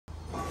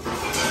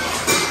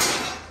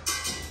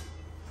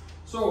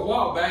So a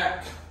while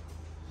back,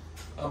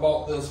 I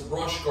bought this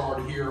brush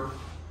guard here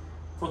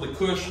for the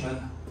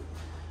Cushman.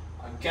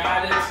 I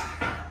got it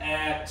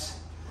at,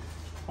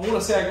 I want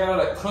to say I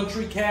got it at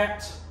Country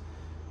Cat.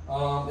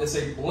 It's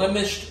a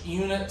blemished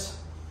unit,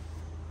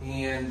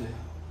 and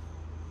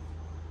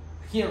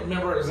I can't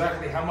remember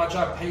exactly how much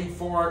I paid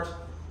for it.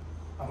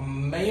 I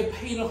may have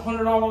paid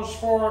 $100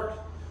 for it,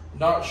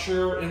 not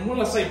sure. And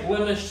when I say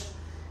blemished,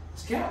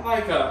 it's got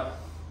like a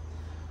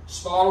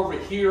spot over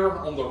here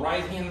on the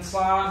right-hand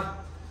side,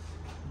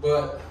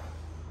 but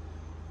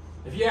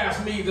if you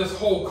ask me, this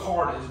whole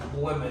cart is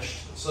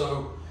blemished.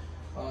 So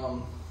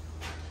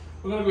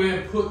we're gonna go ahead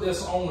and put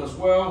this on as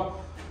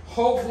well.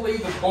 Hopefully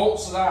the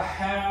bolts that I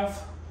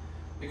have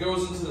that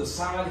goes into the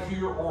side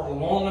here are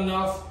long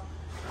enough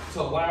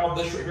to allow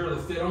this right here to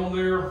fit on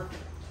there.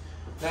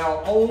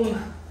 Now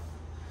on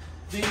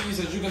these,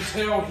 as you can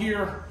tell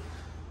here,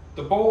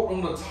 the bolt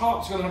on the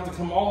top is gonna have to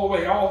come all the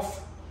way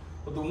off,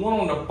 but the one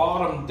on the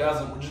bottom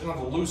doesn't. We're just gonna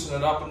have to loosen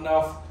it up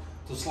enough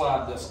to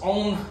slide this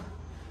on.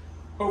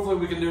 Hopefully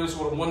we can do this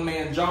with a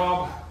one-man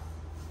job.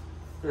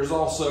 There's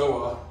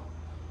also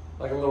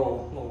like a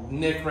little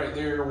nick right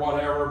there or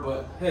whatever,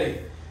 but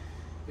hey,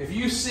 if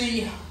you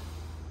see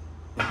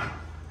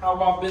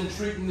how I've been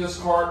treating this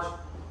cart,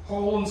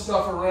 hauling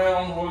stuff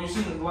around, well, you've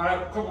seen in the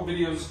last couple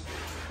videos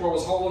where I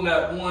was hauling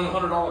that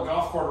 $100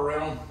 golf cart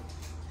around.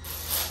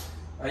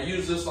 I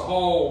use this to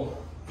haul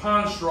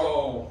pine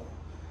straw,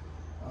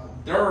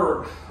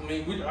 dirt. I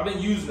mean, I've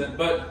been using it,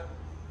 but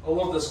I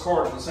love this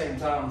cart at the same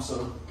time,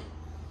 so.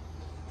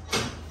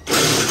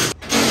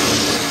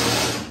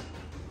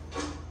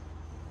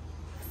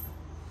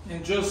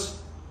 And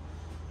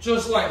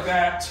just like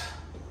that,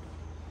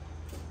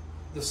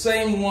 the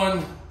same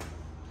one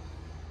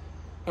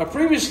I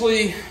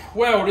previously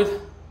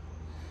welded,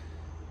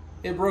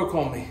 it broke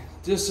on me.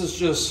 This is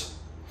just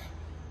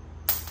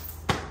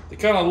the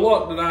kind of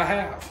luck that I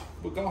have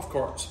with golf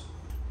carts.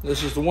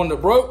 This is the one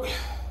that broke.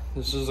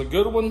 This is a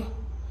good one.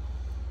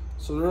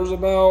 So there's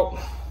about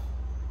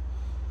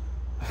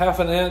 ½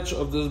 an inch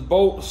of this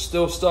bolt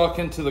still stuck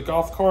into the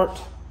golf cart,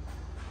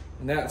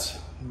 and that's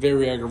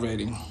very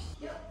aggravating.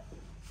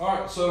 All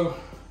right, so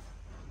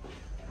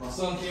my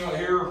son came out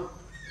here,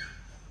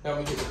 helped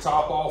me get the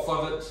top off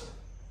of it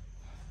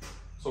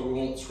so we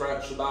won't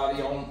scratch the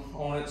body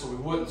on it, so we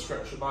wouldn't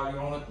scratch the body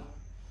on it.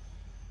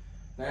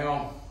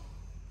 Now,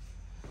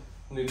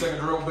 we need to take a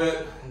drill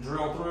bit and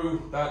drill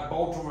through that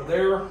bolt over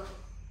there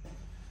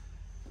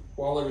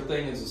while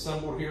everything is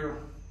assembled here.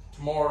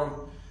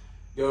 Tomorrow,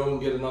 go and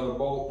get another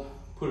bolt,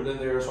 put it in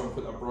there so I can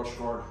put that brush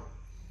guard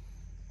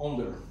on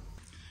there.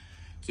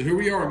 So here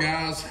we are,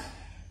 guys.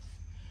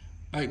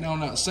 Back now on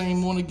that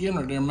same one again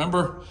right there.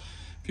 Remember,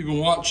 if you've been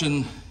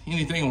watching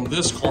anything on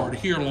this cart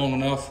here long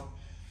enough,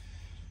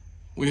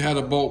 we had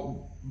a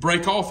bolt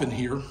break off in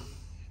here,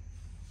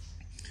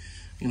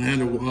 and I had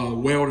to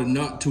weld a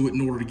nut to it in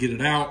order to get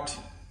it out.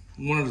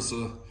 One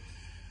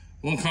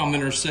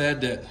commenter said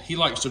that he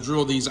likes to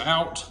drill these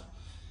out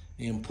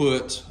and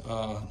put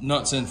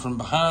nuts in from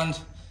behind,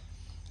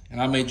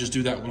 and I may just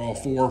do that with all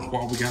four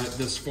while we got it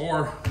this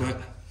far,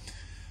 but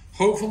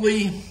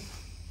hopefully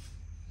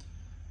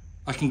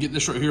I can get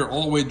this right here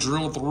all the way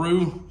drilled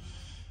through,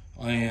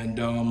 and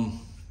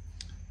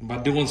by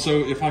doing so,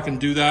 if I can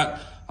do that,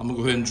 I'm gonna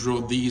go ahead and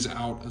drill these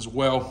out as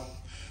well.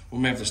 We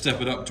may have to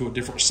step it up to a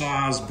different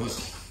size, but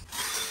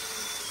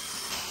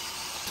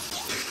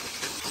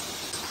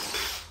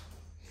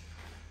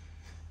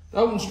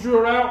that one's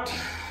drilled out.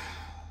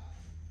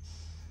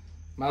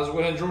 Might as well go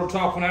ahead and drill the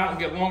top one out and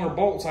get longer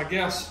bolts, I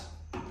guess.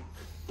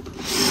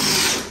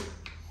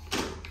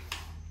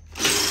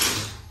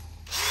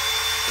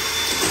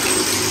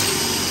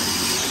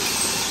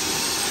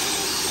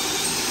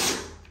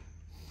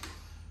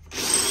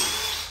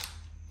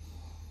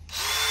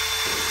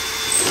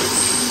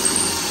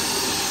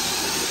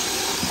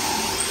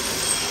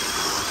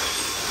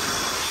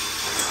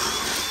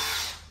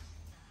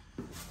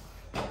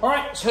 All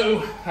right,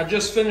 so I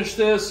just finished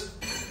this,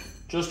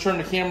 just turned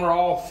the camera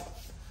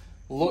off,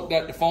 looked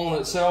at the phone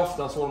itself.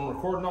 That's what I'm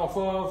recording off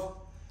of.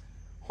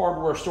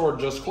 Hardware store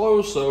just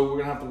closed, so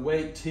we're gonna have to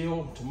wait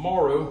till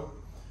tomorrow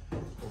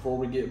before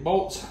we get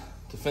bolts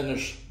to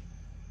finish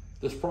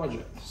this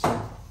project. So.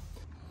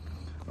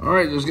 All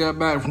right, just got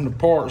back from the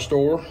parts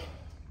store.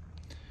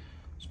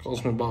 It's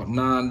cost me about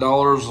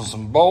 $9 on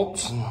some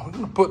bolts, and we're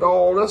gonna put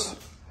all this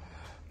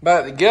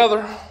back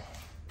together.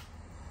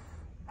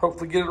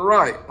 Hopefully get it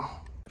right.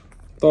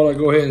 Thought I'd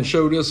go ahead and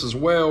show this as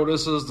well.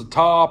 This is the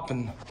top,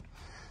 and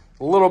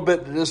a little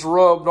bit that this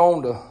rubbed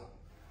on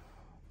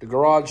the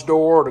garage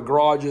door, the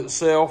garage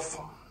itself.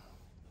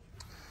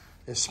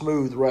 It's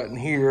smooth right in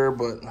here,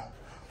 but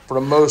for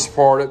the most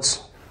part, it's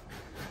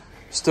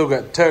still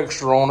got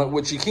texture on it,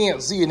 which you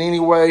can't see it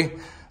anyway.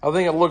 I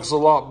think it looks a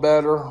lot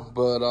better,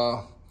 but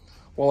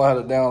while I had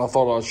it down, I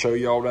thought I'd show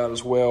y'all that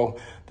as well.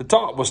 The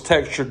top was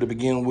textured to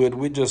begin with.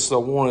 We just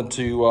wanted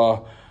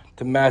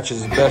to match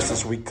as best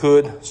as we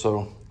could,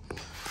 so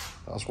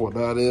that's what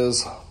that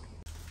is.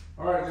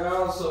 All right,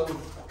 guys, so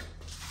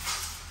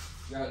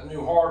got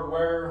new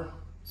hardware,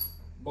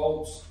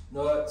 bolts,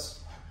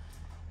 nuts.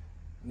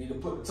 I need to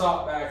put the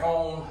top back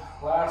on.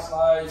 Last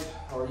night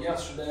or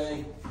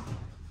yesterday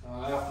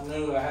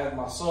afternoon, I had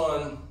my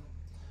son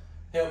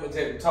help me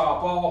take the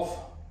top off.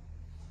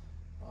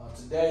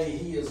 Today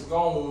he is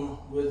gone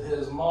with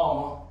his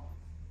mama.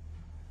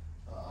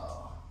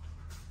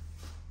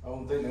 I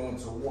don't think they went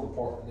to a water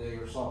park today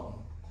or something.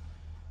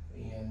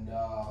 And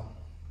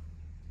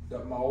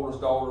got my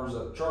oldest daughter's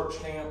at church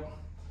camp.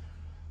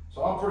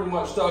 So I'm pretty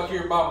much stuck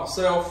here by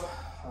myself.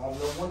 I don't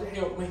know one to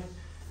help me.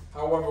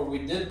 However, we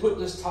did put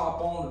this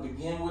top on to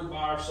begin with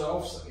by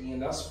ourselves,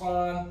 and that's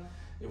fine.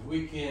 If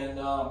we can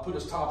put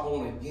this top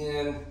on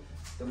again,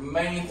 the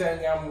main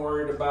thing I'm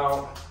worried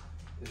about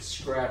is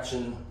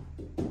scratching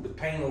the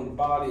paint on the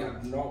body. I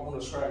do not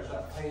want to scratch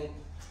that paint.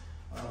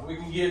 If we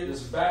can get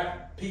this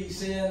back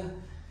piece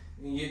in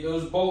and get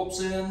those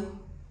bolts in,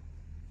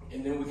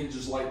 and then we can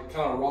just like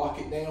kind of rock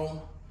it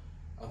down,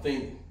 I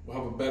think we'll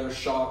have a better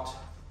shot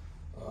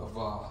of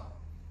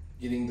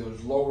getting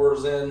those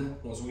lowers in.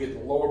 Once we get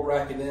the lower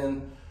bracket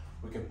in,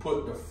 we can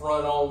put the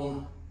front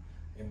on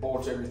and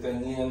bolt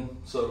everything in.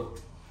 So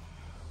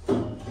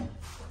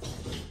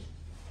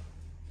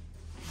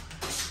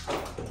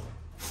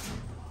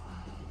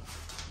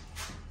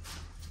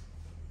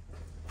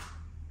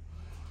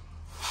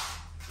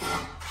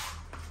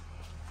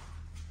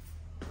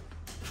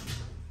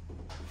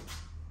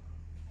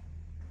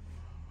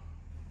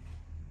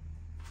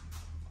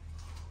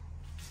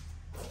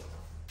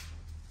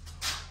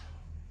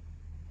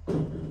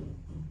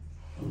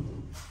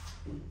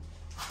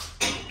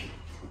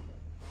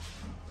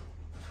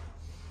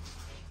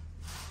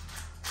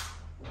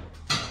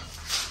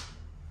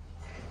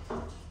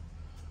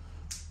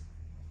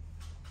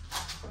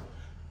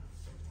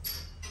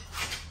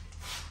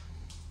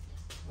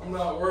I'm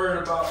not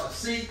worried about the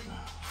seat.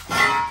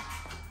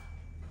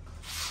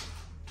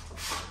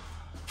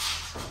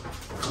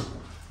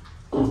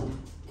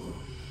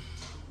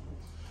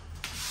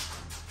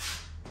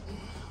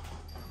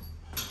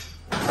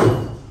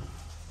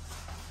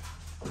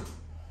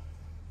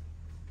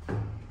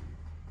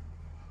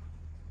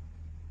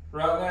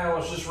 Right now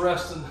it's just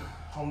resting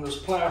on this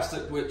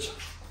plastic, which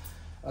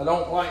I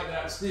don't like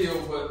that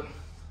steel, but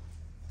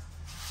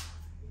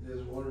it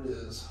is what it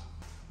is.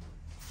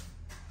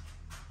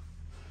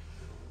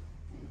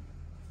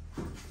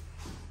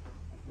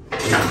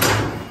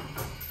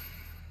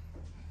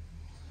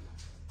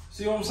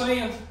 See what I'm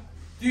saying?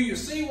 Do you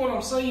see what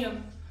I'm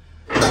saying?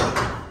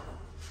 Well,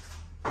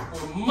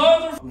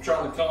 mother, I'm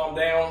trying to calm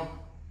down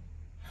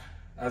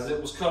as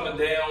it was coming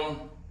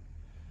down.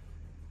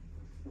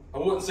 I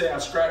wouldn't say I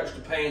scratched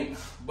the paint,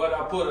 but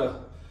I put a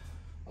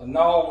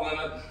nail in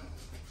it.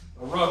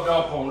 I rubbed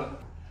up on it.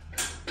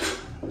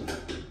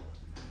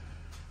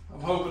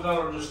 I'm hoping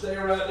that'll just stay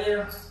right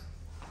there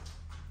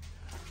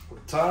for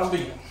the time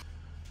being.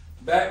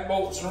 Back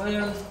bolts are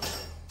in.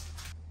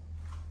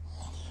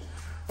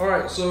 All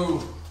right,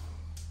 so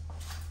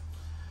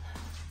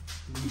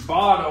the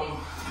bottom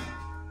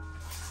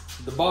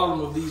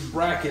of these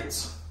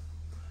brackets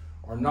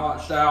are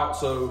notched out,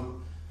 so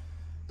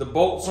the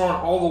bolts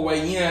aren't all the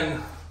way in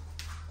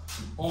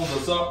on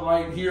this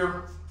upright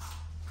here.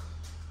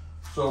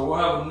 So we'll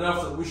have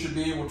enough that we should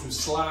be able to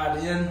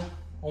slide in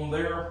on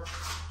there.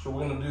 So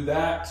we're gonna do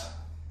that.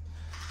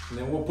 And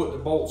then we'll put the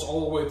bolts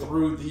all the way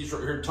through these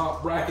right here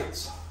top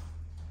brackets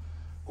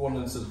going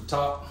into the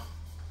top.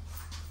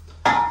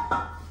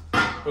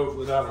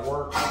 Hopefully that'll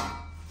work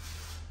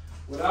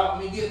without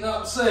me getting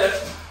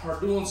upset or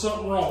doing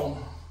something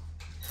wrong.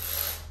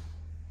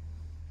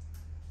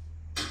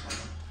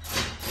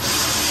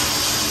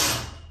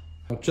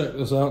 I'll check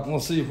this out and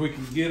we'll see if we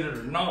can get it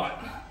or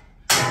not.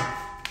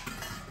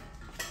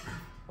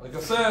 Like I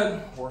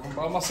said, working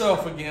by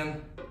myself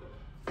again.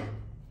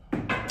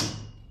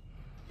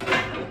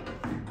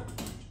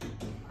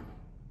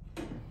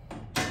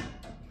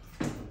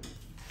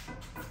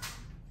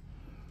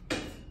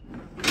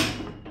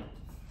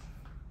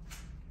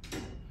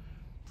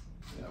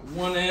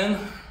 One in.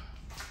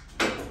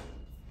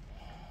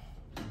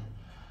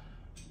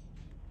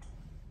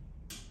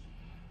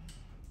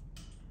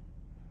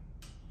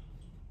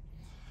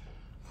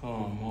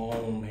 Come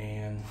on,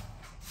 man.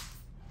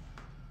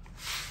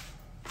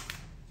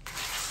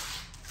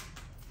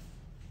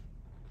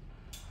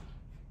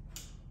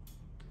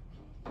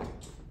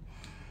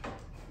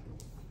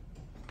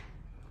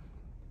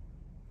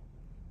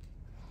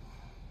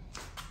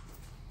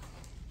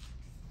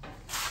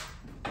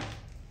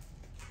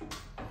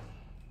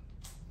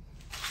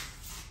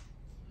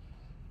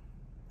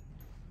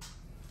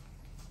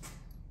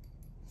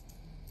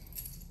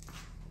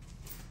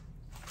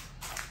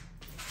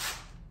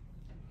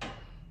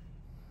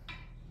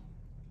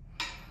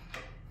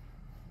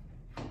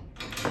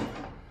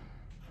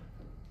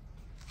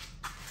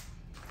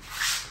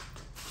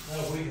 Now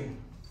we can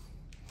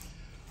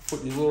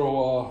put these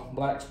little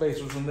black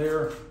spacers in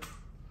there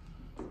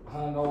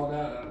behind all of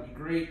that. That'd be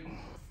great.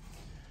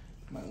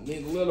 Might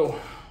need a little.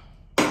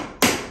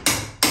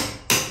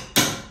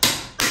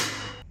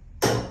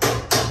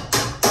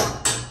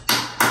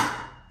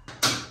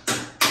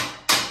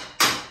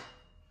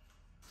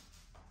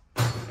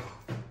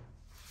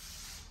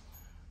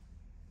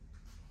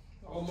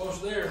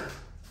 almost there.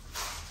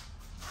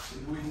 See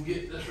if we can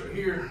get this right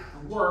here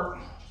to work.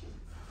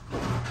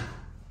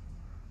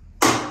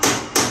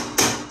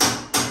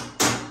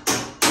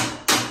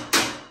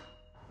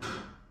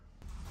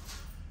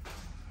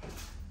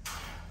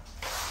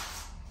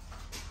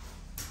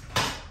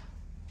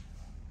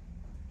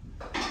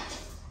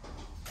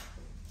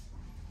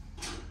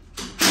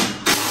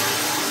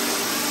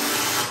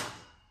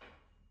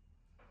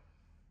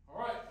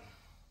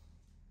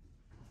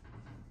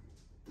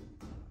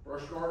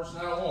 Brush guard's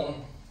now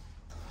on.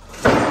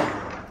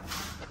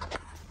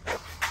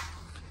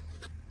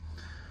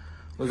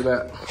 Look at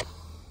that.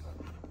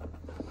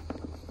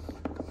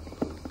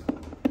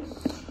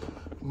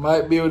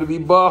 Might be able to be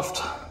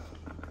buffed.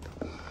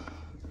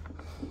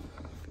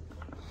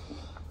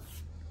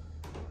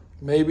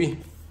 Maybe.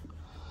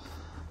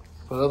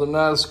 But other than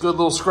that, it's a good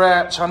little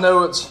scratch. I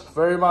know it's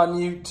very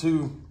minute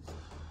to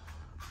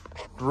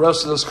the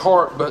rest of this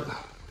cart, but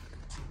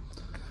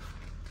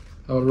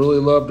I would really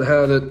love to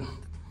have it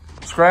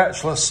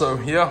scratchless, so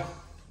yeah.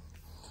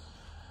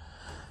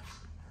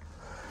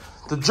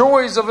 The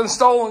joys of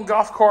installing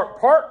golf cart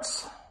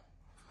parts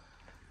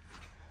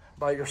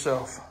by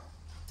yourself.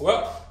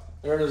 Well,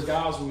 there it is,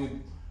 guys. We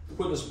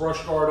put this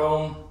brush guard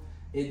on.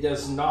 It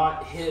does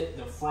not hit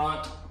the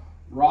front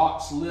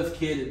rocks lift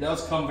kit. It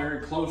does come very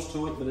close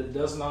to it, but it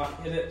does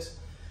not hit it.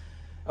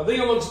 I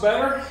think it looks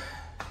better.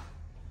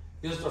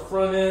 Gives the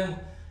front end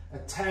a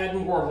tad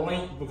more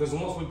length, because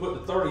once we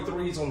put the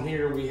 33s on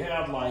here, we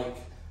had like,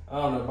 I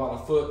don't know,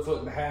 about a foot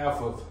and a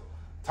half of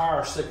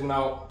tire sticking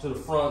out to the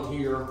front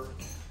here.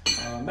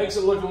 Makes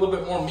it look a little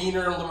bit more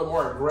meaner, a little bit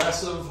more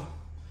aggressive.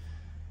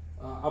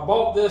 I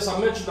bought this, I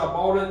mentioned I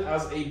bought it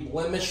as a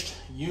blemished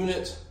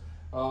unit.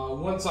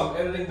 Once I'm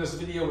editing this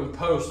video in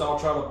post, I'll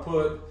try to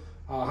put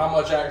how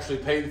much I actually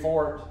paid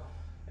for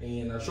it,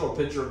 and I'll show a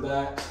picture of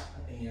that,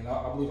 and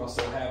I believe I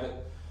still have it.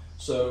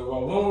 So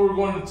when we were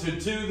going to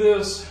do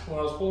this, when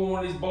I was pulling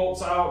one of these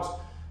bolts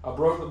out, I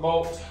broke the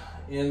bolt.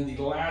 In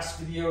the last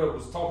video that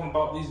was talking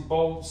about these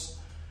bolts,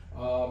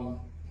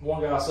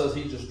 one guy says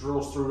he just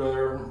drills through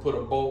there and put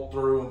a bolt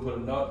through and put a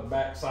nut in the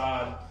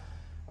backside.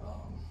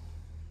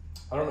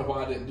 I don't know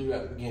why I didn't do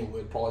that to begin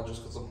with, probably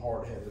just because I'm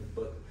hard-headed.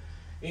 But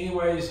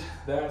anyways,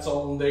 that's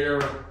on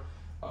there.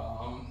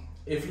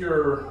 If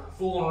you're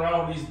fooling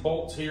around with these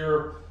bolts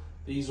here,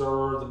 the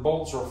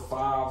bolts are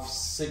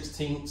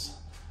 5/16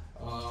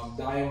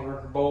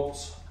 diameter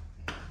bolts,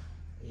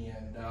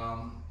 and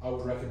I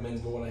would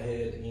recommend going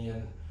ahead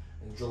and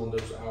drilling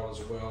those out as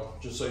well,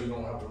 just so you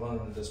don't have to run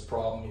into this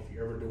problem if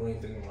you ever do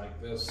anything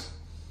like this.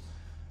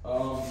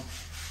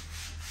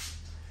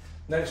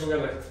 Next, we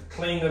got to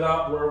clean it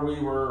up where we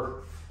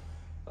were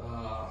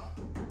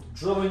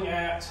drilling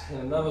at.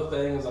 And another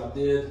thing is I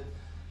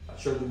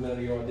showed you a minute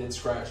ago, I did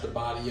scratch the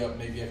body up.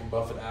 Maybe I can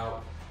buff it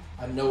out.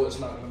 I know it's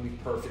not going to be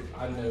perfect.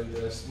 I know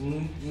this.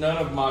 None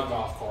of my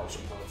golf carts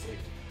are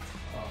perfect.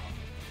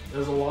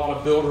 There's a lot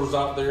of builders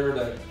out there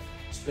that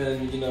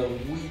spend,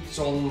 weeks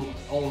on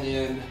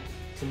end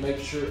to make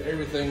sure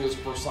everything is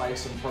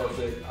precise and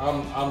perfect.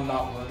 I'm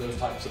not one of those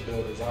types of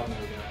builders. I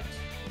know that.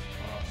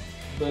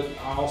 But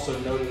I also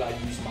know that I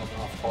use my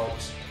golf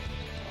carts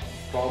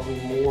probably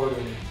more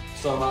than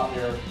some out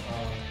there,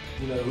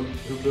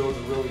 who build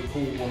the really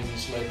cool ones and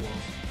snake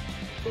ones.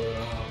 But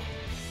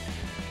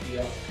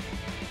yeah,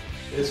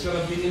 it's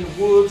gonna be in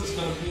the woods, it's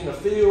gonna be in a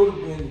field,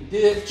 it'll be in the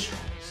ditch.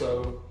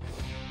 So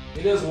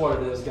it is what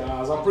it is,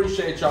 guys. I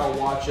appreciate y'all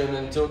watching.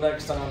 Until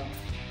next time,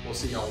 we'll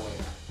see y'all later.